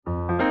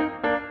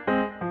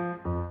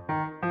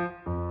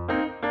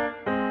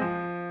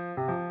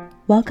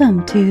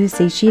Welcome to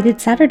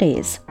Satiated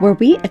Saturdays, where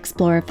we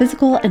explore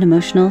physical and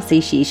emotional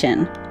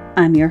satiation.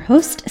 I'm your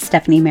host,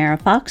 Stephanie Mara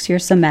Fox, your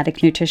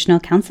somatic nutritional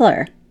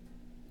counselor.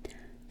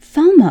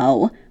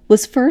 FOMO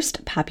was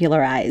first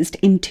popularized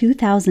in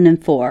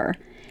 2004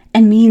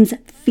 and means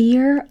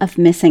fear of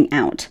missing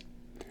out.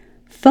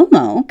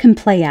 FOMO can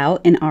play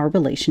out in our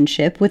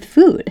relationship with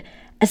food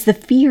as the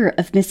fear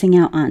of missing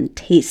out on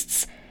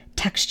tastes,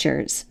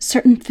 textures,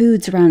 certain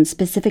foods around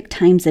specific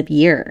times of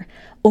year,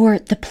 or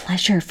the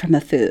pleasure from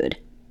a food.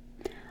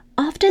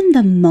 Often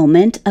the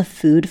moment of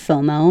food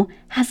FOMO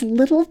has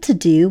little to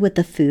do with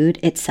the food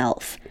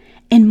itself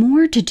and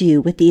more to do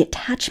with the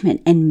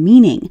attachment and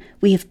meaning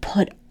we have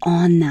put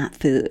on that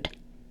food.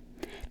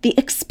 The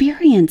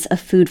experience of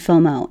food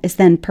FOMO is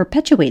then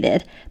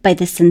perpetuated by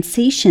the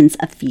sensations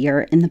of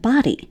fear in the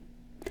body.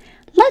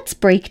 Let's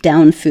break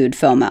down food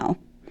FOMO.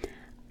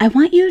 I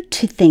want you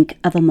to think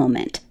of a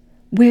moment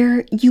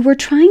where you were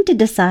trying to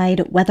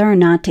decide whether or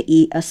not to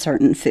eat a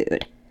certain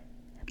food.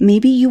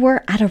 Maybe you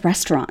were at a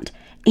restaurant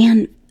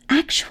and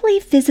actually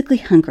physically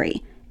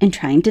hungry and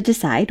trying to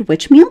decide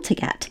which meal to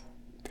get.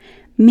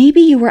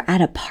 Maybe you were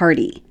at a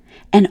party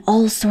and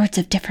all sorts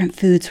of different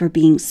foods were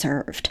being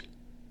served.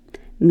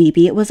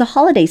 Maybe it was a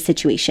holiday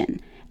situation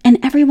and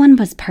everyone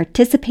was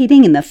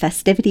participating in the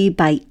festivity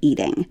by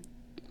eating.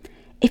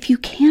 If you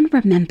can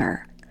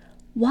remember,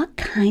 what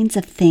kinds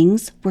of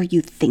things were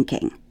you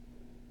thinking?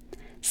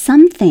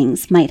 Some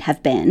things might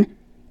have been,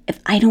 if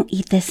I don't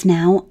eat this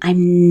now,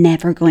 I'm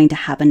never going to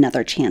have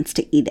another chance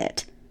to eat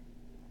it.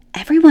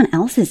 Everyone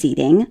else is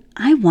eating.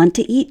 I want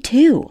to eat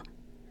too.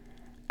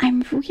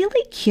 I'm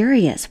really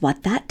curious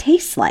what that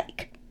tastes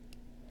like.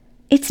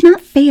 It's not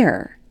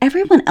fair.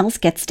 Everyone else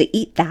gets to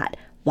eat that.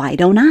 Why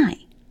don't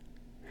I?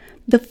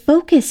 The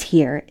focus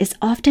here is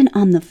often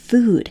on the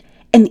food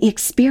and the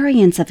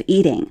experience of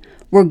eating,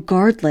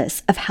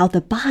 regardless of how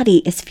the body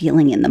is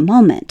feeling in the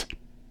moment.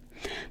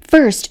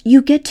 First,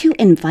 you get to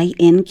invite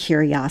in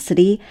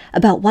curiosity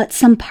about what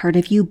some part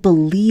of you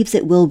believes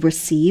it will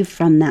receive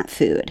from that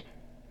food.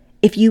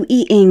 If you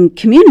eat in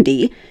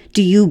community,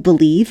 do you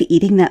believe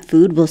eating that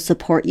food will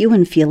support you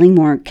in feeling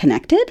more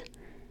connected?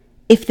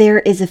 If there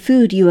is a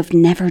food you have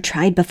never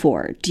tried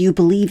before, do you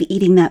believe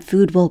eating that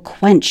food will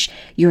quench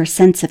your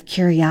sense of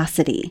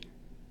curiosity?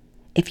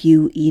 If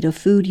you eat a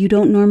food you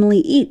don't normally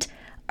eat,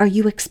 are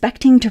you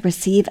expecting to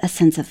receive a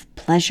sense of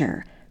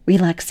pleasure,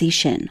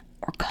 relaxation,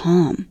 or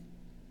calm?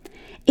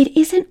 It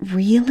isn't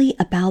really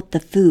about the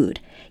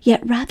food,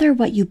 yet rather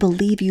what you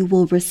believe you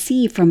will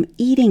receive from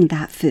eating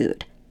that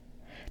food.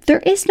 There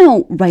is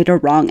no right or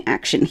wrong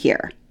action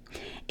here.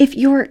 If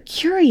you're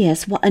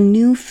curious what a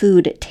new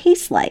food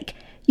tastes like,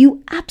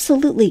 you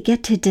absolutely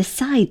get to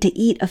decide to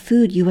eat a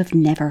food you have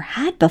never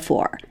had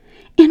before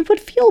and would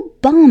feel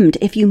bummed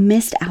if you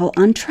missed out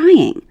on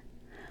trying.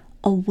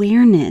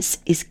 Awareness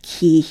is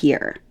key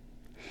here.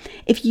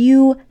 If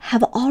you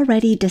have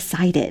already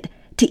decided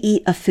to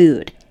eat a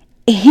food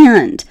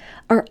and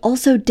are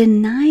also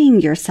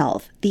denying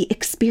yourself the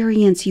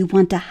experience you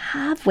want to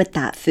have with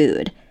that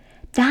food,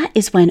 that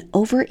is when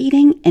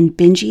overeating and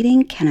binge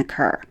eating can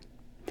occur.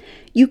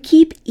 You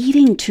keep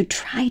eating to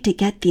try to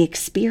get the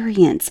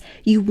experience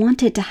you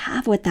wanted to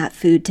have with that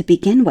food to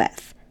begin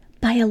with.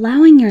 By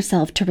allowing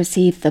yourself to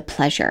receive the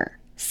pleasure,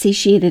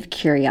 satiated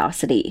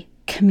curiosity,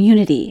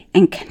 community,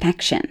 and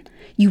connection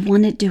you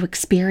wanted to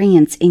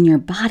experience in your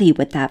body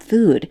with that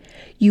food,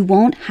 you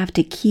won't have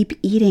to keep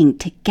eating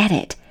to get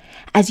it,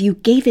 as you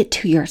gave it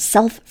to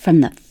yourself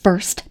from the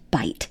first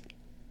bite.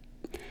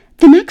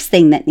 The next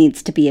thing that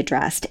needs to be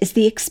addressed is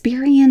the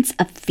experience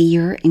of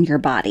fear in your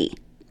body.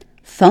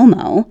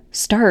 FOMO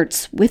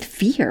starts with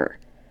fear.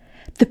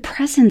 The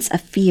presence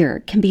of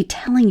fear can be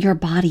telling your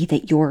body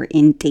that you're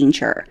in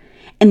danger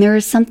and there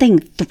is something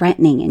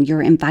threatening in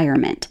your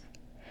environment.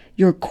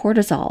 Your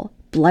cortisol,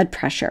 blood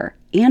pressure,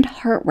 and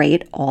heart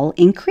rate all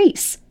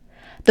increase.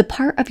 The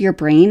part of your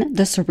brain,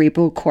 the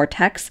cerebral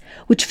cortex,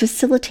 which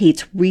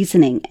facilitates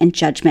reasoning and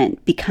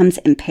judgment, becomes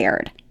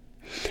impaired.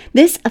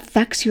 This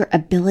affects your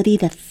ability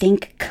to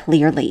think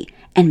clearly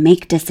and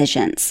make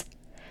decisions.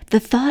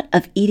 The thought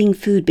of eating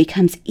food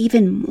becomes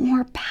even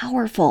more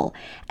powerful,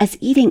 as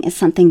eating is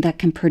something that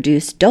can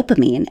produce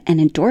dopamine and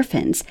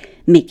endorphins,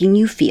 making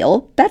you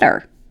feel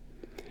better.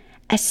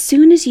 As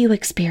soon as you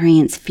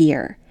experience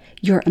fear,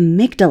 your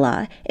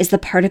amygdala is the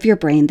part of your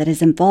brain that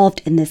is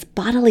involved in this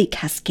bodily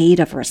cascade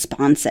of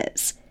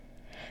responses.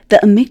 The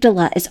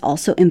amygdala is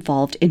also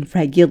involved in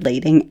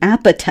regulating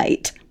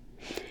appetite.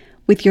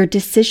 With your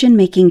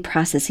decision-making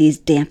processes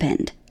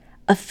dampened,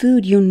 a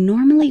food you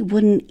normally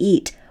wouldn't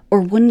eat or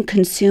wouldn't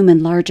consume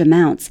in large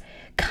amounts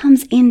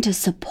comes in to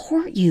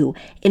support you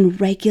in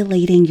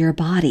regulating your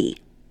body.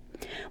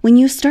 When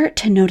you start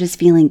to notice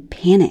feeling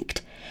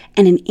panicked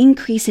and an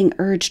increasing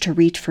urge to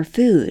reach for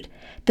food,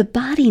 the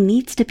body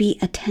needs to be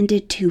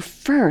attended to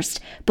first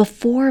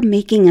before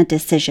making a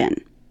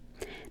decision.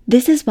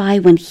 This is why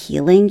when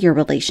healing your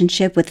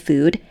relationship with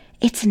food,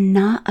 it's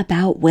not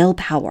about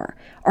willpower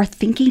or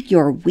thinking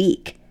you're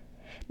weak.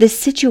 The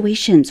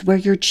situations where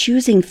you're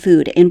choosing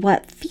food in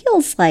what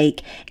feels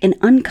like an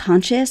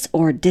unconscious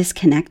or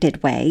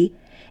disconnected way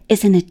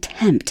is an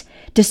attempt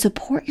to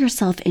support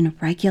yourself in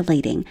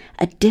regulating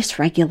a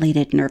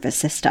dysregulated nervous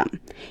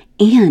system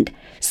and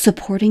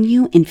supporting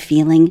you in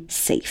feeling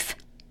safe.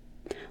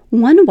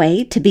 One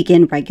way to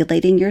begin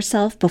regulating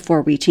yourself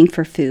before reaching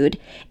for food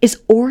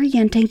is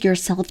orienting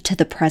yourself to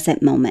the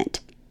present moment.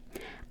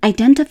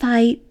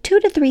 Identify 2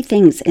 to 3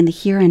 things in the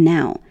here and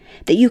now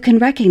that you can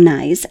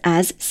recognize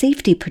as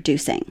safety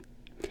producing.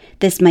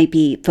 This might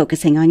be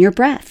focusing on your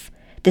breath.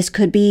 This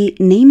could be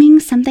naming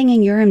something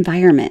in your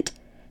environment.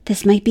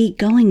 This might be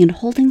going and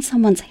holding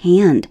someone's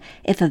hand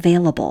if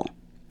available.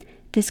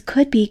 This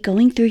could be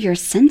going through your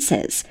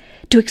senses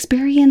to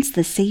experience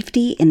the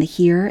safety in the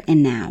here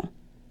and now.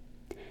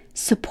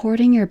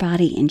 Supporting your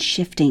body in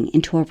shifting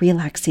into a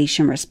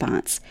relaxation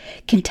response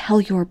can tell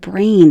your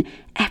brain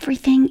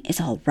everything is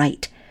all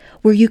right,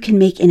 where you can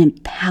make an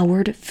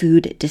empowered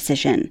food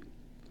decision.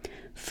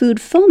 Food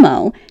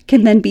FOMO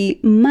can then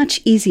be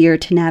much easier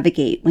to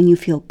navigate when you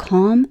feel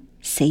calm,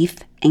 safe,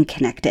 and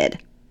connected.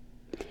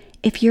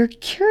 If you're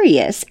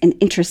curious and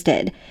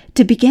interested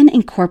to begin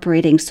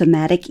incorporating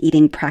somatic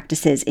eating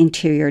practices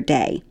into your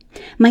day,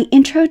 my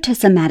Intro to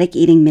Somatic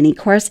Eating mini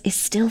course is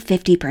still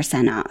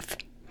 50% off.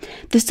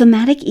 The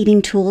somatic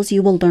eating tools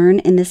you will learn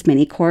in this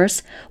mini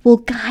course will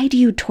guide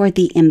you toward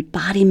the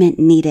embodiment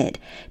needed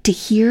to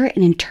hear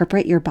and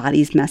interpret your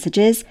body's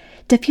messages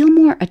to feel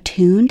more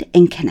attuned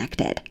and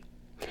connected.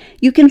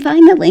 You can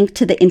find the link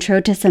to the Intro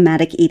to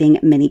Somatic Eating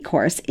mini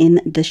course in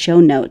the show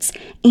notes.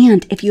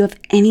 And if you have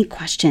any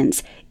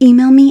questions,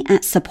 email me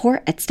at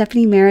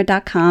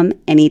support@stephaniemera.com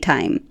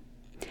anytime.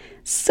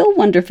 So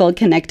wonderful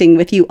connecting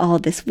with you all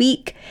this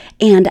week,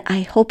 and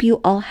I hope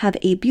you all have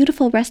a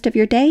beautiful rest of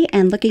your day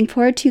and looking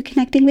forward to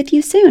connecting with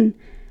you soon.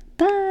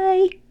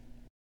 Bye!